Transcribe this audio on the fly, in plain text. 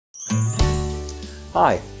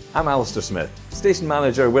Hi, I'm Alistair Smith, Station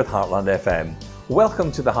Manager with Heartland FM.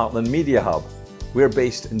 Welcome to the Heartland Media Hub. We're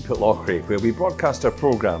based in Pitlochry, where we broadcast our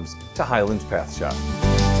programmes to Highland Perthshire.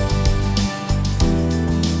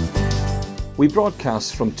 We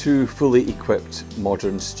broadcast from two fully equipped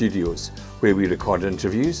modern studios, where we record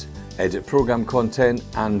interviews, edit programme content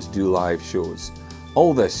and do live shows.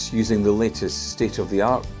 All this using the latest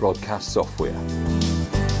state-of-the-art broadcast software.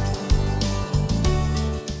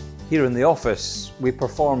 Here in the office, we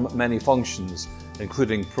perform many functions,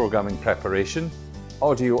 including programming preparation,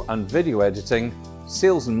 audio and video editing,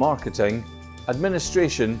 sales and marketing,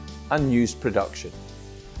 administration and news production.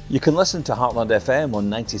 You can listen to Heartland FM on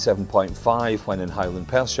 97.5 when in Highland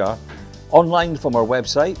Perthshire. Online from our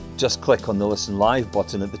website, just click on the Listen Live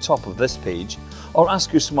button at the top of this page or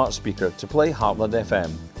ask your smart speaker to play Heartland FM.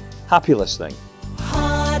 Happy listening.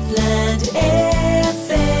 Heartland FM.